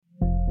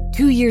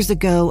2 years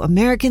ago,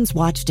 Americans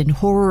watched in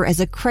horror as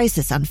a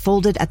crisis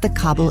unfolded at the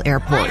Kabul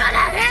airport.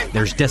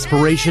 There's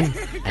desperation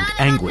and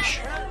anguish.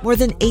 More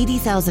than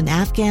 80,000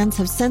 Afghans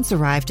have since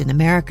arrived in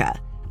America,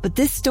 but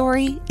this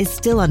story is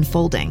still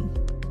unfolding.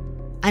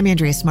 I'm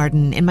Andrea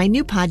Smartin. In my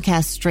new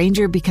podcast,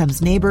 Stranger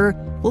Becomes Neighbor,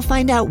 we'll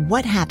find out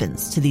what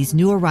happens to these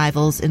new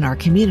arrivals in our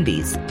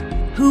communities.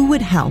 Who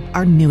would help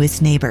our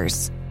newest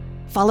neighbors?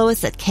 Follow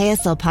us at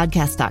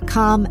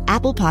kslpodcast.com,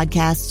 Apple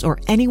Podcasts, or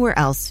anywhere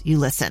else you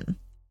listen.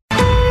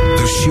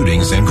 The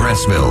shootings in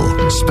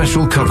Grantsville.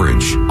 Special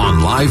coverage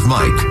on Live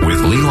Mike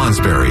with Lee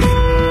Lonsberry.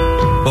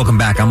 Welcome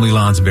back. I'm Lee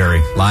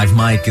Lonsberry. Live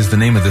Mike is the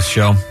name of this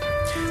show.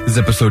 This is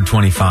episode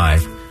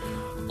 25.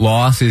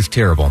 Loss is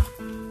terrible.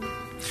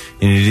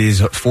 And it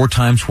is 4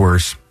 times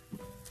worse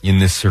in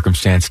this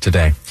circumstance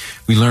today.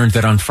 We learned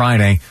that on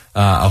Friday,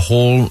 a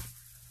whole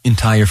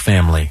entire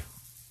family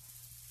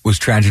was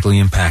tragically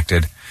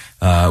impacted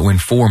when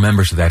 4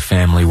 members of that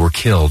family were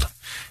killed.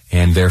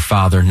 And their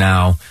father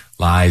now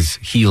lies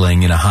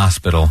healing in a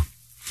hospital.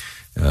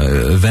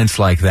 Events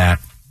like that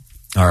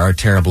are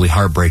terribly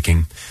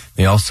heartbreaking.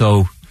 They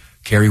also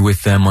carry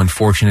with them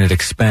unfortunate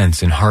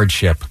expense and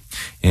hardship,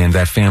 and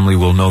that family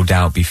will no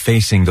doubt be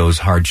facing those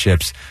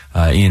hardships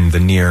in the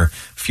near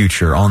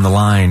future. On the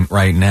line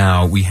right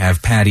now, we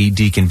have Patty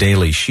Deacon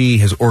Daly. She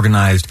has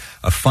organized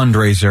a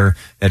fundraiser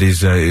that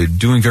is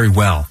doing very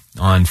well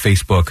on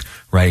Facebook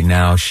right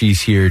now.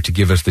 She's here to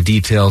give us the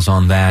details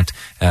on that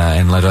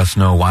and let us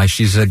know why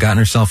she's gotten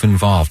herself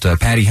involved.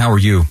 Patty, how are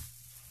you?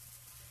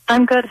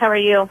 I'm good. How are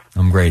you?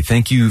 I'm great.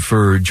 Thank you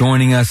for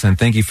joining us, and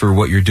thank you for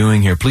what you're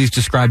doing here. Please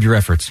describe your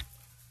efforts.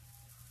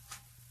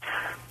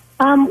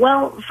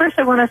 Well, first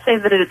I want to say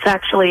that it's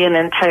actually an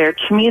entire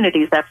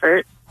community's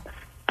effort.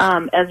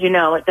 As you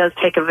know, it does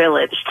take a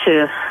village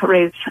to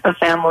raise a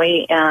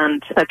family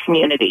and a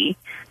community.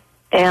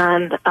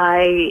 And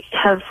I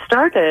have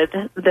started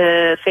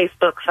the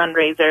Facebook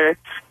fundraiser,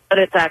 but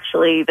it's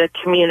actually the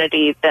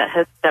community that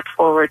has stepped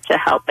forward to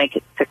help make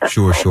it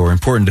successful. Sure.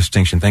 Important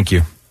distinction. Thank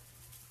you.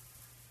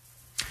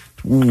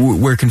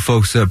 Where can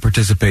folks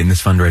participate in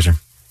this fundraiser?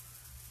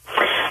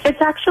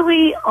 It's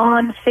actually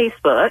on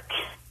Facebook,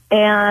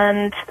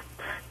 and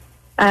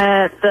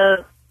I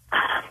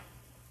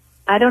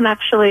don't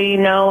actually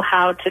know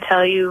how to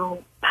tell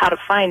you how to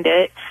find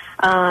it.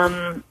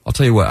 I'll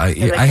tell you what.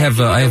 I have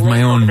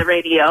my own. The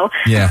radio.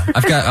 Yeah,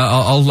 I've got.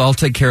 I'll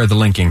take care of the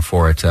linking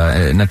for it.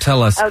 Now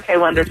tell us. Okay,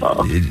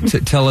 wonderful.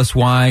 Tell us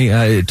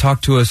why.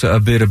 Talk to us a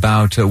bit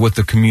about what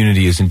the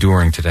community is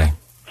enduring today.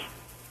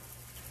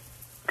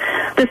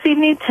 This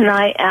evening,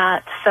 tonight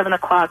at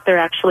 7:00, they're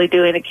actually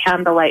doing a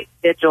candlelight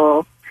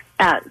vigil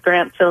at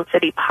Grantsville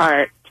City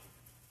Park,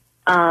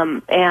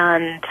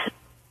 and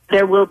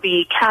there will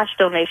be cash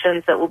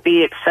donations that will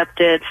be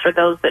accepted for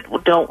those that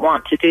don't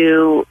want to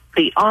do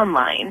the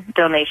online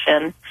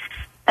donation,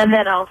 and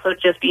then also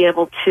just be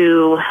able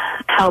to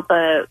help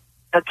a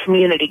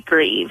community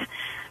grieve.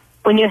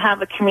 When you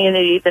have a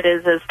community that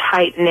is as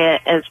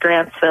tight-knit as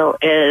Grantsville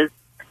is,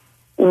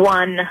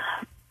 one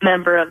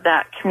member of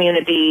that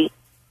community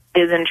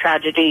is in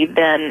tragedy,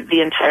 then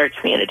the entire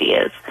community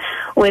is,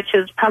 which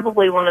is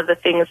probably one of the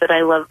things that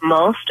I love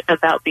most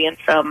about being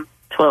from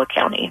Tooele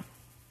County.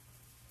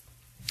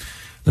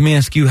 Let me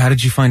ask you, how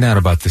did you find out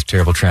about this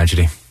terrible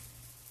tragedy?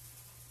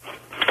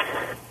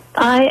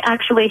 I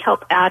actually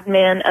help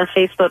admin a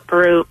Facebook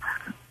group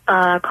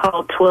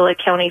called Tooele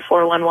County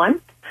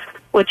 411,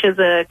 which is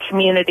a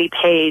community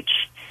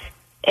page,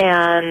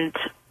 and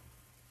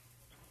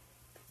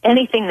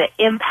anything that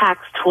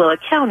impacts Tooele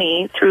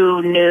County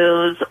through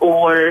news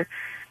or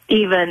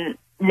even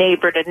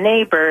neighbor to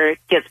neighbor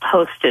gets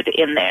posted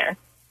in there.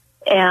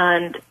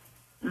 And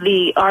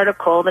the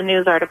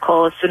news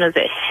article, as soon as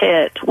it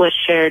hit, was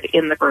shared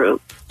in the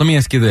group. Let me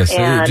ask you this,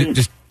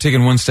 just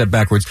taking one step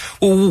backwards.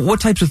 What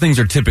types of things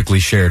are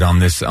typically shared on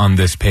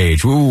this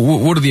page?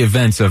 What are the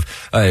events of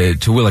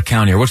Tooele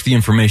County, or what's the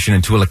information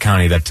in Tooele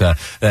County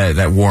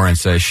that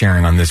warrants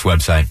sharing on this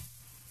website?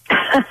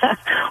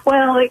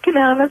 Well, it can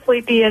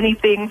honestly be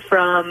anything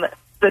from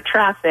the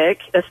traffic,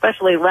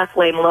 especially left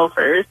lane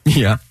loafers,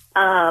 yeah,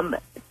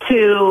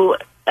 to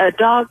a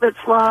dog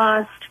that's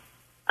lost,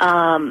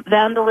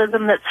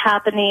 vandalism that's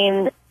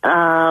happening.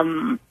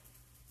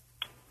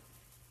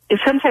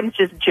 Sometimes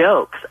just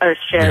jokes are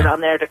shared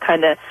on there to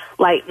kind of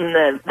lighten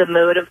the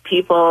mood of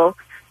people.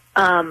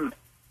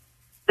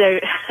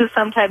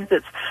 Sometimes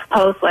it's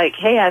posts like,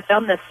 "Hey, I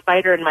found this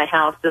spider in my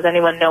house. Does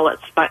anyone know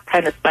what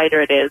kind of spider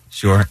it is?"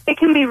 Sure. It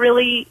can be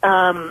really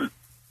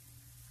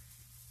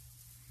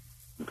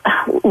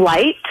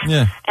light,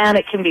 and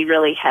it can be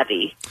really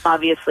heavy,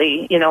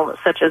 obviously,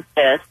 such as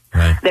this.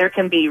 Right. There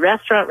can be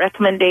restaurant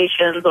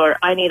recommendations, or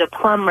I need a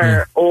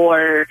plumber,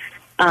 or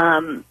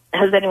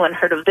has anyone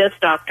heard of this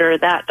doctor or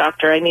that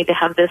doctor? I need to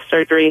have this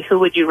surgery. Who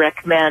would you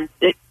recommend?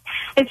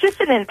 It's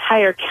just an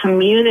entire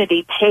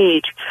community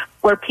page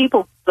where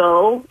people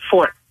go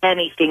for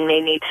anything they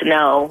need to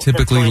know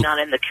typically that's going on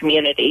in the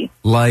community.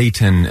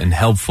 Light and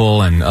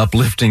helpful and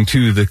uplifting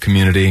to the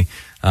community.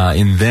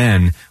 And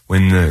then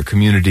when the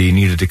community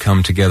needed to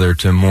come together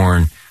to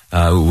mourn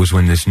was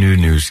when this new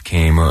news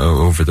came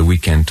over the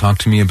weekend. Talk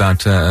to me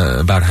about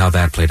how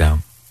that played out.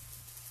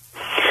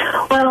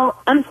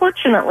 Well,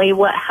 unfortunately,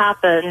 what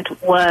happened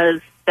was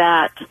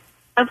that,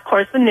 of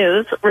course, the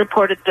news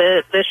reported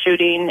the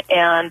shooting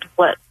and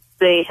what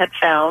they had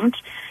found,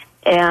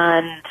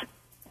 and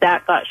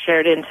that got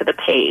shared into the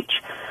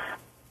page.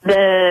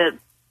 The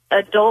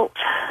adult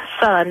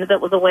son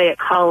that was away at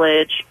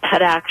college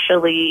had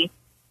actually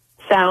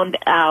found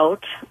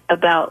out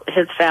about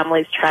his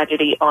family's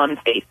tragedy on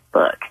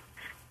Facebook.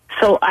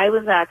 So I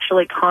was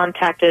actually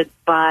contacted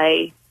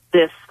by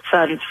this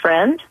son's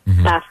friend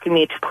asking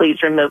me to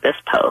please remove this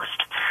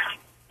post.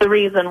 The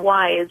reason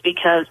why is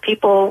because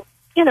people,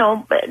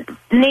 human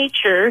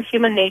nature,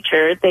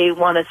 they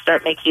want to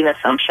start making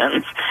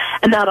assumptions.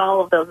 And not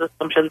all of those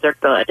assumptions are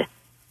good.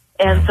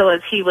 And so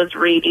as he was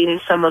reading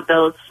some of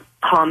those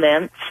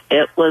comments,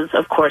 it was,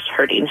 of course,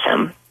 hurting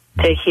him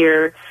to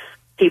hear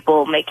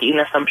people making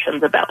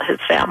assumptions about his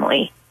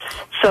family.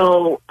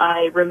 So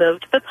I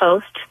removed the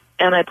post,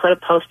 and I put a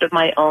post of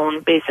my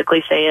own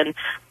basically saying,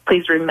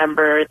 please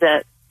remember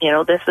that,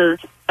 this is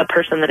a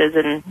person that is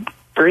in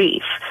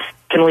grief.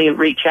 Can we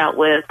reach out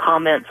with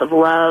comments of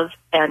love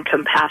and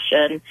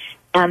compassion?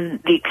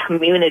 And the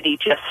community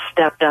just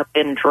stepped up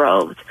in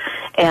droves.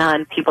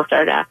 And people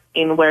started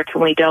asking, where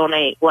can we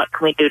donate? What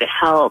can we do to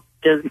help?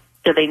 Do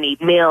they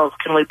need meals?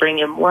 Can we bring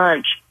him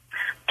lunch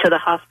to the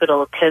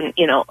hospital?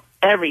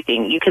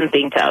 Everything you can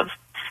think of.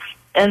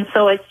 And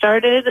so I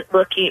started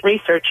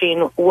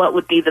researching what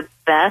would be the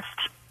best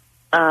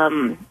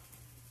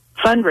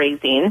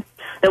fundraising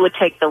that would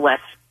take the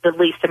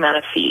least amount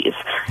of fees.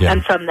 Yeah.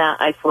 And from that,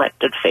 I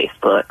selected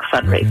Facebook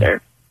fundraiser.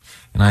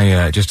 And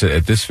I just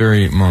at this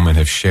very moment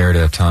have shared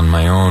it on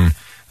my own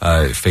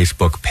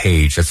Facebook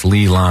page. That's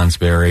Lee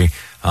Lonsberry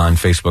on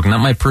Facebook. Not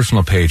my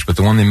personal page, but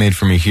the one they made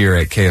for me here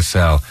at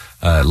KSL,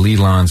 Lee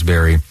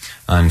Lonsberry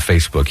on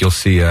Facebook. You'll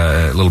see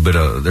a little bit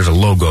there's a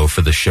logo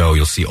for the show.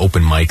 You'll see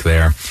open mic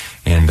there.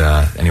 And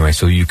anyway,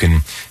 so you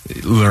can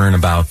learn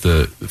about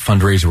the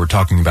fundraiser we're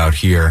talking about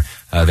here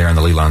there on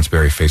the Lee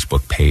Lonsberry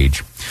Facebook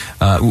page.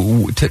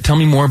 Tell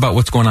me more about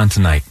what's going on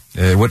tonight.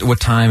 What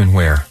time and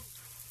where?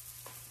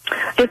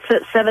 It's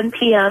at 7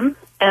 p.m.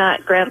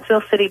 at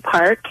Grantsville City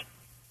Park.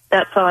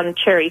 That's on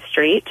Cherry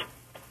Street.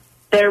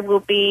 There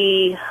will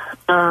be,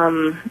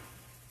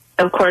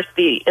 of course,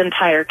 the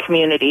entire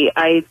community.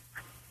 I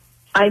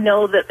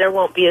know that there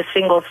won't be a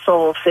single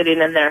soul sitting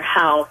in their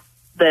house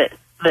that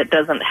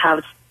doesn't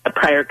have a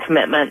prior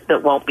commitment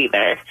that won't be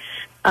there,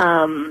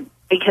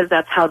 because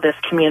that's how this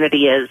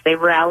community is. They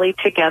rally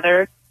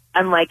together,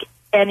 unlike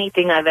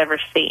anything I've ever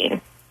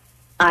seen.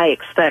 I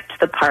expect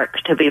the park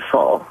to be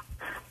full.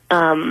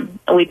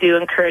 We do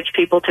encourage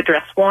people to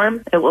dress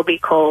warm. It will be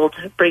cold.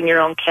 Bring your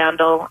own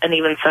candle and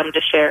even some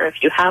to share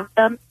if you have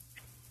them.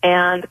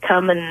 And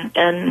come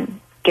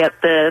and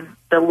get the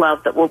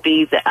love that will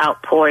be the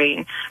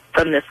outpouring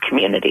from this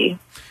community.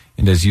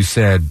 And as you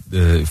said,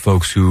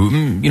 folks who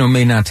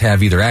may not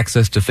have either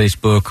access to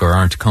Facebook or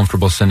aren't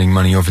comfortable sending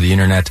money over the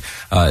internet,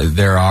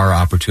 there are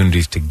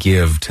opportunities to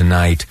give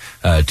tonight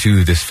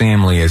to this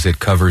family as it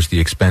covers the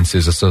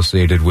expenses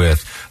associated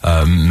with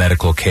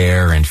medical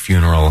care and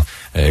funeral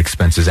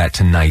expenses at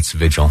tonight's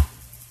vigil.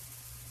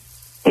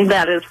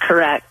 That is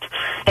correct.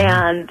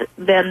 And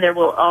then there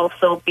will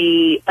also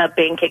be a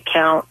bank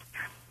account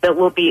that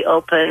will be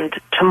opened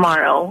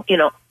tomorrow.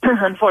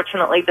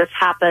 Unfortunately, this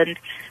happened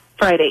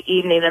Friday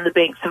evening, and the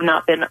banks have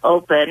not been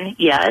open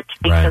yet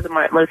because of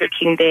Martin Luther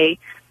King Day.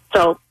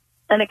 So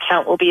an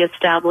account will be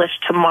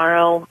established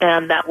tomorrow,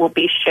 and that will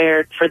be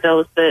shared for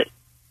those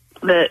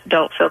that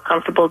don't feel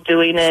comfortable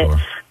doing it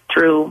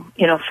through,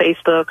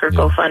 Facebook or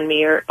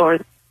GoFundMe or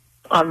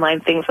online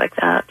things like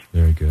that.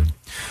 Very good.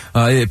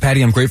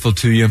 Patty, I'm grateful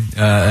to you.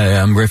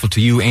 I'm grateful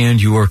to you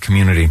and your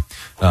community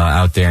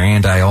out there,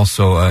 and I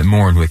also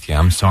mourn with you.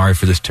 I'm sorry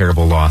for this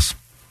terrible loss.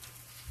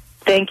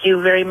 Thank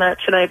you very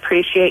much, and I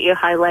appreciate you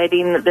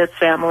highlighting this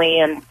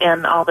family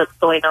and all that's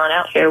going on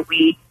out here.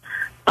 We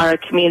are a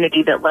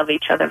community that love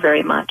each other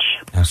very much.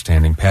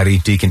 Outstanding. Patty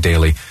Deacon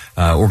Daly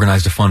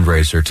organized a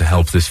fundraiser to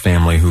help this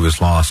family who has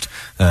lost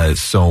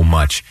so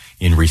much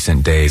in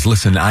recent days.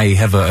 Listen, I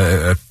have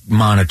a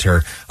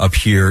monitor up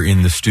here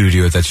in the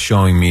studio that's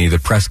showing me the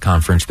press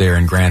conference there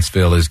in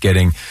Grantsville is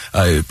getting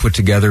put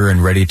together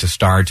and ready to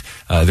start.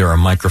 There are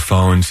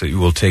microphones that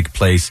will take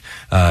place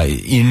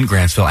in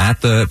Grantsville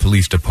at the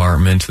police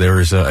department.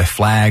 There is a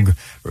flag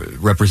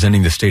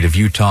representing the state of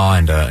Utah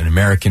and an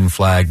American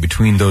flag.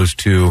 Between those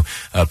two,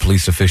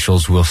 police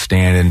officials will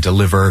stand and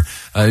deliver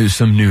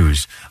some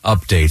news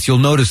updates. You'll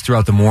notice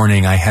throughout the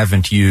morning I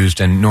haven't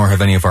used, and nor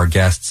have any of our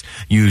guests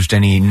used,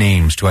 any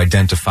names to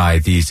identify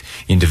these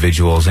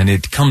individuals. And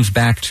it comes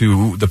back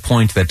to the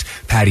point that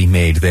Patty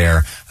made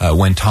there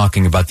when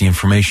talking about the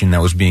information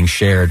that was being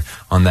shared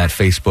on that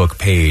Facebook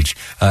page.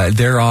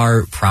 There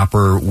are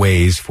proper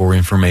ways for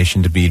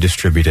information to be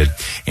distributed.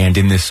 And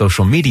in this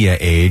social media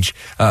age,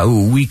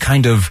 we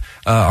kind of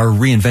are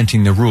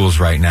reinventing the rules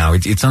right now.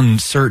 It's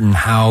uncertain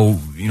how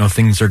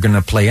things are going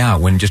to play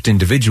out when just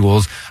individuals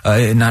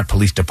individuals, not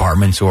police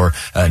departments or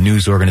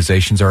news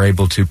organizations, are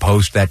able to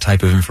post that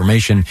type of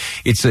information,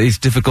 it's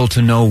difficult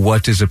to know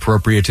what is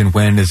appropriate and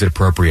when is it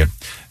appropriate.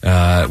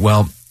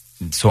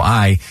 So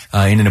I,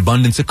 in an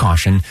abundance of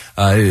caution,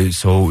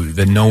 so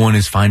that no one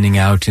is finding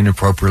out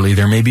inappropriately,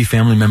 there may be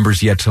family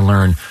members yet to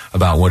learn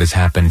about what has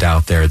happened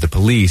out there. The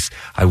police,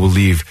 I will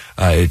leave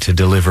to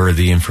deliver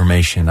the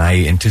information.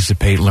 I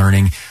anticipate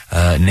learning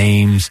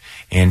names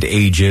and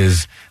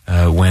ages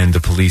when the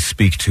police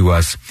speak to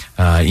us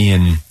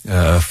in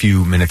a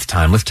few minutes'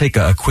 time. Let's take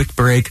a quick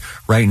break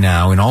right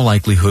now. In all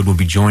likelihood, we'll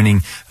be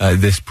joining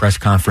this press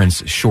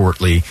conference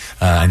shortly,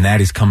 and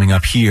that is coming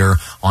up here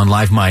on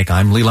Live Mike.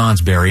 I'm Lee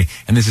Lonsberry,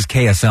 and this is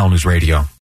KSL News Radio.